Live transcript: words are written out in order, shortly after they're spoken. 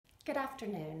Good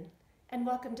afternoon, and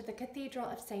welcome to the Cathedral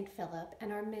of St. Philip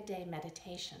and our midday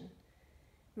meditation.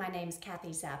 My name's Cathy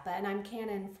Zappa, and I'm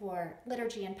Canon for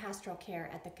Liturgy and Pastoral Care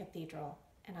at the Cathedral,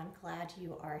 and I'm glad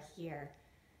you are here.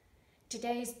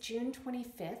 Today's June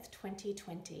 25th,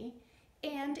 2020,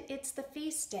 and it's the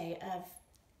feast day of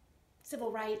civil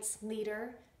rights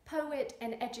leader, poet,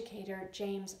 and educator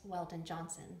James Weldon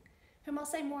Johnson, whom I'll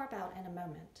say more about in a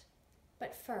moment.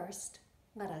 But first,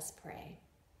 let us pray.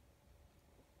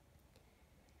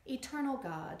 Eternal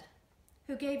God,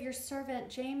 who gave your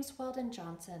servant James Weldon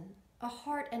Johnson a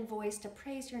heart and voice to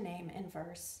praise your name in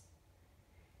verse,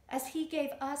 as he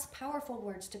gave us powerful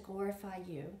words to glorify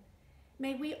you,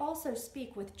 may we also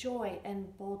speak with joy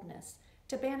and boldness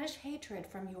to banish hatred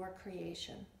from your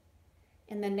creation.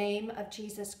 In the name of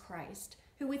Jesus Christ,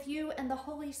 who with you and the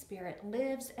Holy Spirit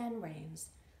lives and reigns,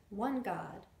 one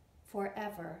God,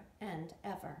 forever and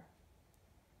ever.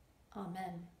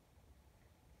 Amen.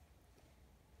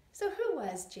 So who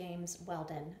was James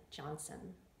Weldon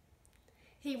Johnson?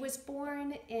 He was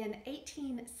born in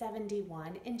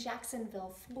 1871 in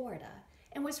Jacksonville, Florida,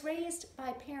 and was raised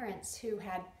by parents who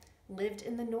had lived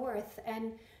in the North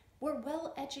and were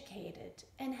well educated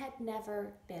and had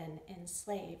never been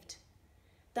enslaved.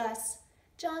 Thus,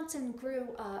 Johnson grew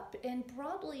up in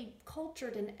broadly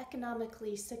cultured and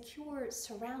economically secure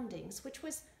surroundings, which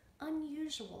was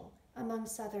unusual among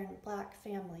Southern Black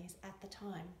families at the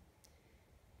time.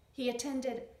 He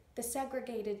attended the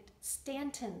segregated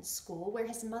Stanton School, where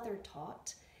his mother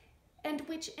taught, and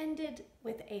which ended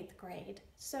with 8th grade.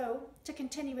 So, to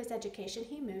continue his education,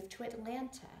 he moved to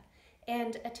Atlanta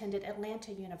and attended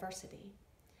Atlanta University.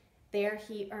 There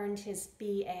he earned his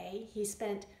BA. He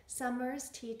spent summers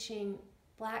teaching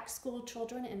Black school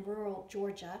children in rural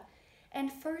Georgia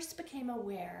and first became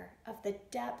aware of the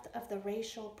depth of the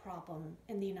racial problem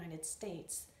in the United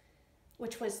States,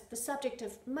 which was the subject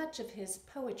of much of his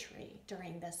poetry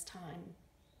during this time.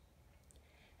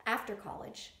 After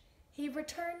college, he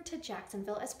returned to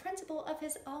Jacksonville as principal of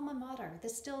his alma mater, the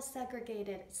still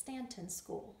segregated Stanton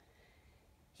School.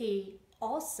 He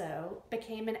also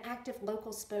became an active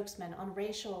local spokesman on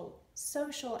racial,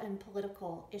 social, and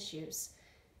political issues.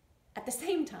 At the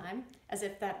same time, as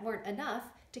if that weren't enough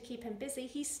to keep him busy,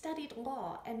 he studied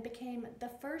law and became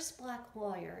the first Black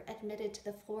lawyer admitted to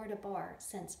the Florida bar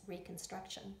since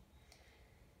Reconstruction.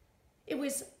 It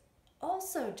was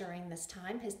also during this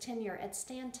time, his tenure at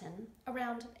Stanton,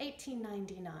 around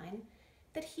 1899,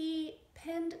 that he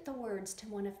penned the words to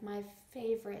one of my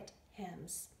favorite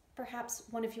hymns, perhaps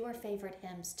one of your favorite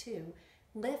hymns too,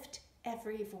 Lift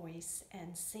Every Voice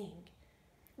and Sing,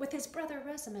 with his brother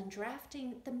Rosamond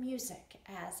drafting the music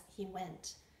as he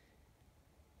went.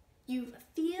 You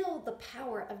feel the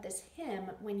power of this hymn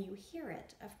when you hear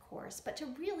it, of course, but to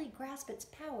really grasp its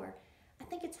power, I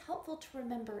think it's helpful to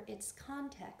remember its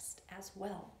context as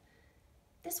well.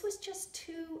 This was just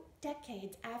 2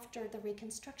 decades after the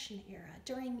Reconstruction era,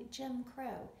 during Jim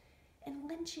Crow, and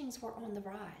lynchings were on the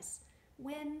rise,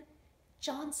 when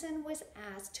Johnson was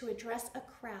asked to address a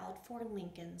crowd for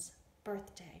Lincoln's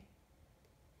birthday.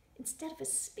 Instead of a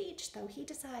speech, though, he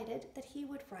decided that he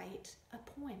would write a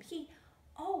poem. He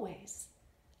always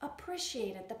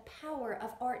appreciated the power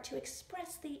of art to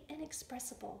express the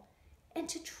inexpressible and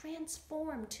to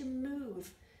transform, to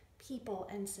move people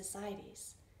and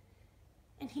societies.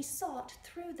 And he sought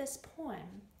through this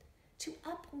poem to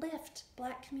uplift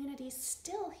Black communities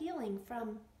still healing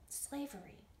from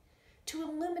slavery, to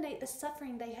illuminate the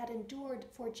suffering they had endured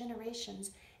for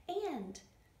generations, and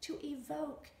to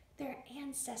evoke their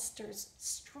ancestors'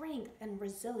 strength and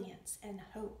resilience and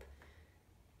hope.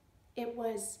 It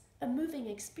was a moving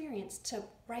experience to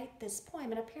write this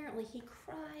poem, and apparently he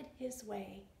cried his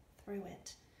way through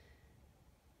it.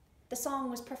 The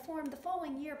song was performed the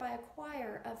following year by a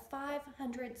choir of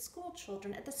 500 school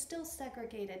children at the still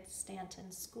segregated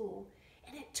Stanton School,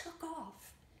 and it took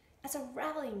off as a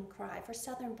rallying cry for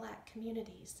Southern Black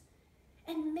communities,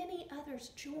 and many others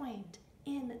joined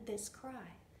in this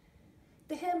cry.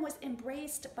 The hymn was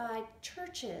embraced by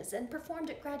churches and performed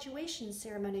at graduation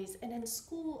ceremonies and in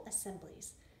school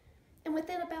assemblies. And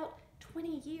within about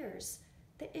 20 years,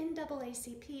 the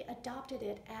NAACP adopted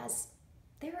it as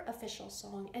their official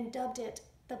song and dubbed it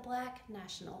the Black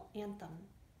National Anthem.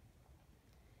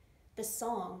 The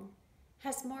song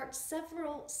has marked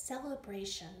several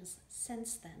celebrations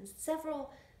since then,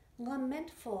 several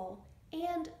lamentful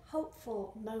and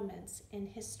hopeful moments in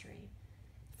history,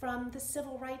 from the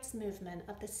civil rights movement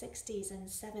of the 60s and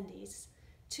 70s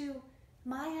to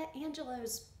Maya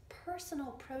Angelou's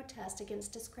personal protest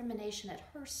against discrimination at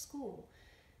her school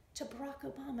to Barack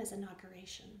Obama's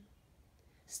inauguration.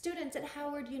 Students at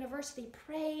Howard University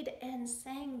prayed and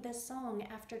sang this song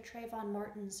after Trayvon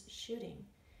Martin's shooting.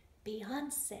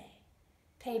 Beyoncé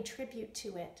paid tribute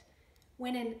to it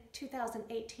when in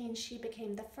 2018 she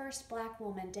became the first Black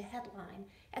woman to headline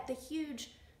at the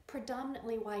huge,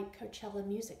 predominantly white Coachella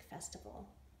Music Festival.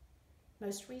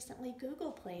 Most recently,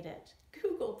 Google played it.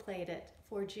 Google played it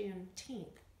for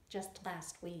Juneteenth just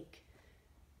last week.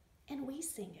 And we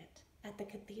sing it at the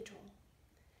cathedral.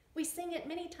 We sing it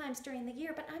many times during the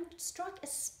year, but I'm struck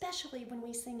especially when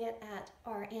we sing it at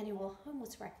our annual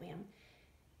Homeless Requiem.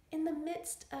 In the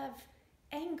midst of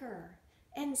anger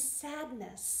and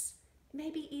sadness,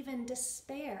 maybe even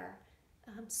despair,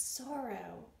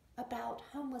 sorrow about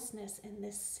homelessness in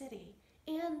this city,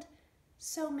 and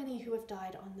so many who have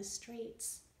died on the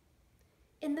streets.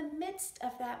 In the midst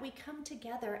of that, we come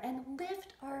together and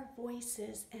lift our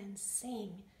voices and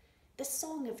sing the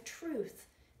song of truth,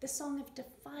 the song of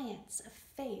defiance, of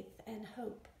faith and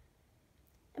hope.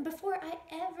 And before I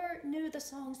ever knew the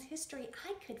song's history,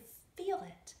 I could feel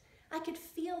it. I could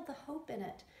feel the hope in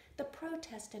it, the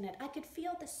protest in it. I could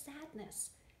feel the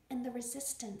sadness and the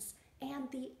resistance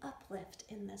and the uplift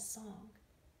in this song.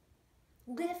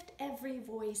 Lift every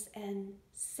voice and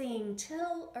sing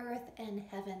till earth and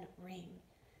heaven ring.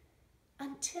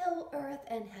 Until earth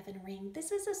and heaven ring.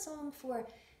 This is a song for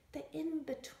the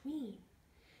in-between,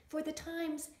 for the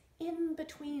times in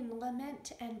between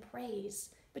lament and praise,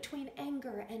 between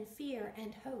anger and fear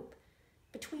and hope,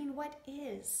 between what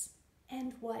is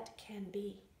and what can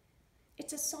be.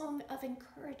 It's a song of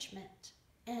encouragement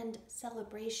and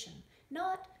celebration,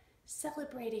 not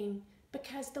celebrating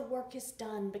because the work is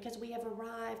done, because we have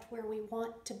arrived where we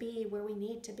want to be, where we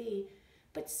need to be,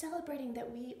 but celebrating that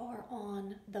we are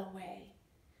on the way,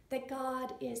 that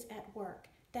God is at work,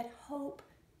 that hope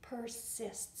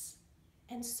persists,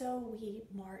 and so we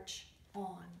march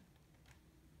on.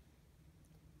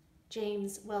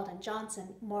 James Weldon Johnson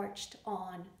marched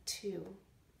on too.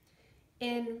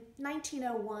 In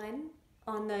 1901,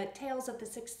 on the tails of the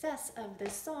success of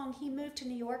this song, he moved to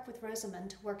New York with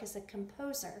Rosamond to work as a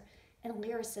composer and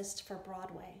lyricist for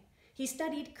Broadway. He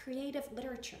studied creative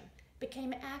literature,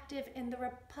 became active in the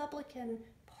Republican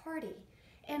Party,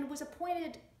 and was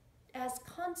appointed as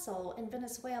consul in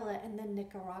Venezuela and then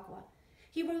Nicaragua.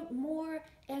 He wrote more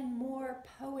and more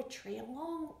poetry,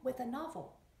 along with a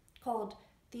novel called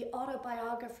The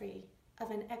Autobiography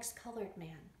of an Ex-Colored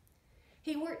Man.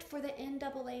 He worked for the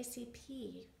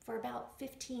NAACP for about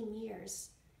 15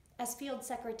 years as field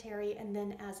secretary and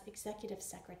then as executive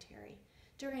secretary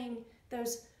during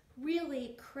those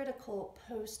really critical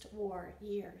post-war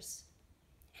years.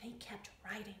 And he kept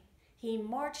writing. He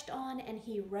marched on and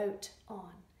he wrote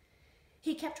on.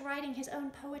 He kept writing his own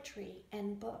poetry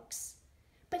and books.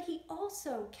 But he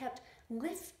also kept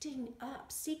lifting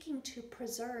up, seeking to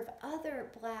preserve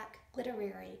other Black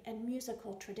literary and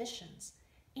musical traditions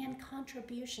and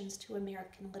contributions to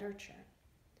American literature.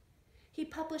 He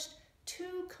published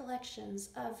 2 collections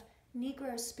of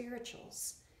Negro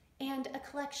spirituals and a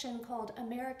collection called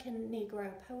American Negro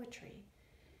Poetry.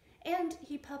 And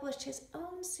he published his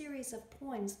own series of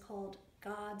poems called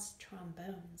God's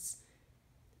Trombones.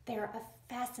 They're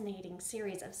a fascinating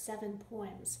series of 7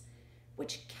 poems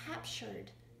which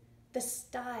captured the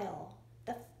style,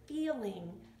 the feeling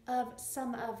of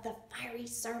some of the fiery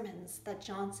sermons that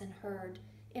Johnson heard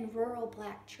in rural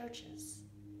Black churches.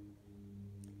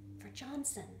 For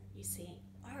Johnson, you see,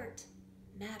 art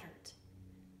mattered.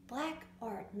 Black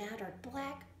art mattered.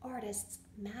 Black artists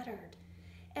mattered.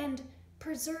 And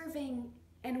preserving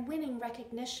and winning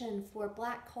recognition for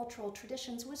Black cultural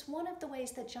traditions was one of the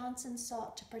ways that Johnson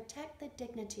sought to protect the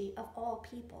dignity of all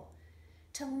people,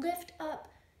 to lift up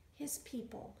his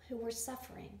people who were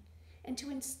suffering, and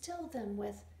to instill them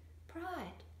with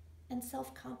pride and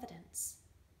self-confidence.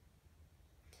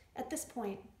 At this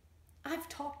point, I've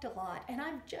talked a lot, and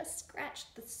I've just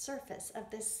scratched the surface of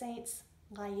this saint's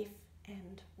life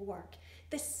and work.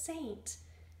 The saint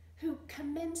who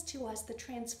commends to us the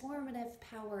transformative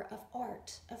power of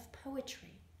art, of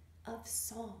poetry, of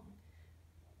song.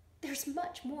 There's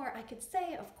much more I could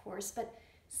say, of course, but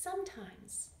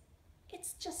sometimes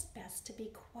it's just best to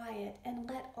be quiet and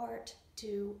let art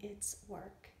do its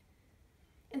work.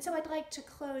 And so I'd like to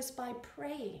close by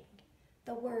praying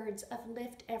the words of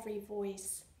Lift Every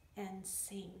Voice and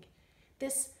Sing.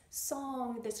 This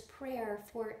song, this prayer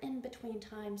for in-between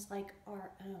times like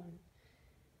our own.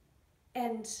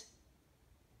 And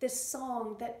this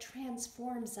song that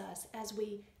transforms us as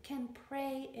we can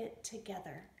pray it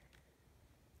together.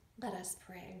 Let us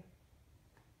pray.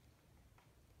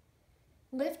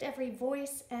 Lift every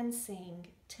voice and sing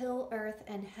till earth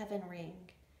and heaven ring.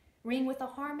 Ring with the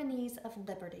harmonies of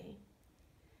liberty.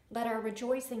 Let our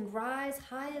rejoicing rise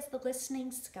high as the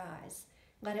listening skies.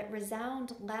 Let it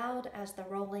resound loud as the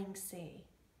rolling sea.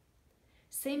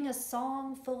 Sing a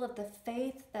song full of the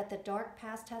faith that the dark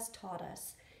past has taught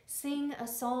us. Sing a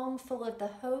song full of the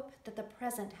hope that the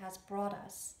present has brought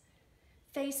us.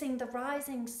 Facing the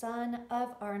rising sun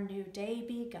of our new day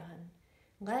begun,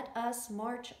 let us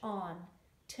march on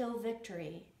till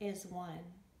victory is won.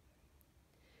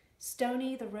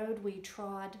 Stony the road we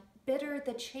trod, bitter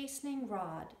the chastening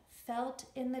rod, felt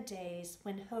in the days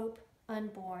when hope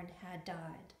unborn had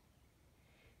died.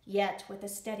 Yet with a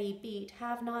steady beat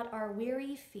have not our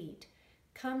weary feet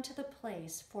come to the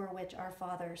place for which our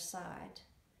fathers sighed.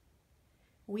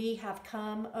 We have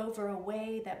come over a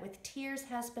way that with tears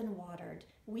has been watered.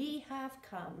 We have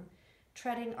come,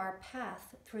 treading our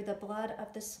path through the blood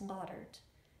of the slaughtered.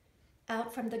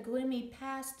 Out from the gloomy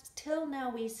past till now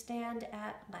we stand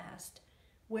at last,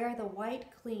 where the white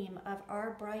gleam of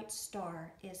our bright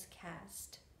star is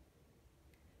cast.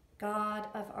 God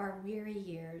of our weary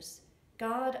years,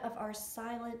 God of our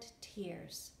silent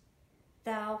tears,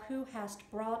 thou who hast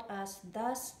brought us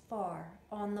thus far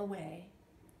on the way,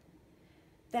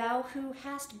 thou who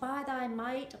hast by thy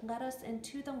might led us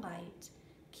into the light,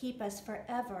 keep us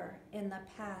forever in the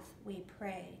path, we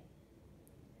pray.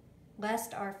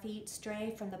 Lest our feet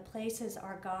stray from the places,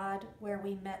 our God, where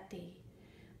we met thee,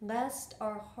 lest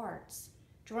our hearts,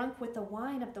 drunk with the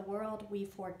wine of the world, we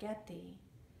forget thee.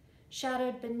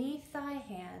 Shadowed beneath thy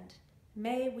hand,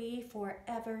 may we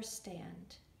forever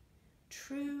stand,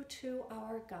 true to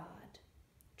our God,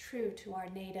 true to our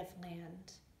native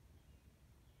land.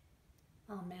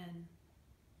 Amen.